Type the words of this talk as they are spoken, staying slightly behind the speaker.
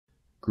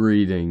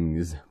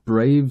Greetings,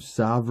 brave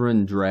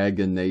sovereign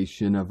dragon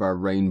nation of our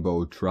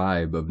rainbow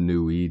tribe of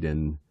New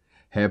Eden.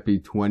 Happy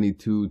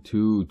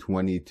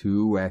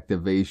 22/2/22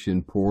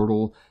 activation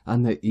portal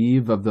on the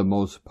eve of the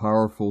most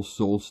powerful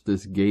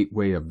solstice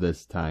gateway of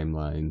this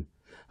timeline.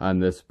 On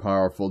this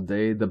powerful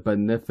day, the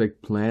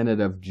benefic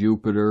planet of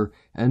Jupiter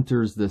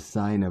enters the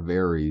sign of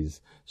Aries,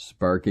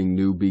 sparking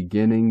new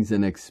beginnings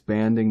and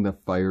expanding the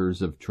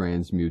fires of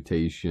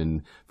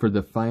transmutation for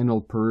the final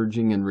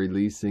purging and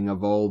releasing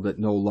of all that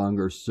no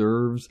longer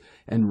serves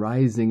and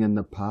rising in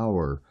the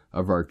power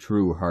of our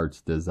true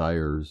heart's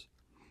desires.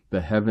 The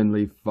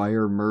heavenly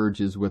fire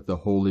merges with the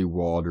holy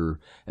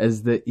water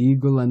as the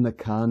eagle and the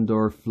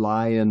condor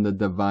fly in the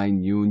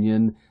divine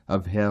union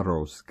of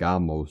Hieros,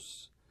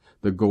 Gamos.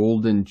 The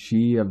golden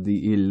chi of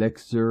the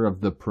elixir of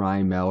the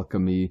prime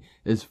alchemy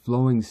is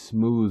flowing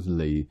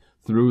smoothly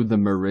through the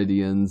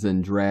meridians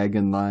and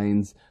dragon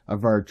lines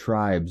of our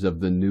tribes of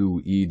the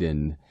New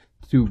Eden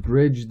to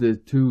bridge the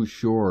two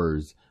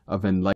shores of enlightenment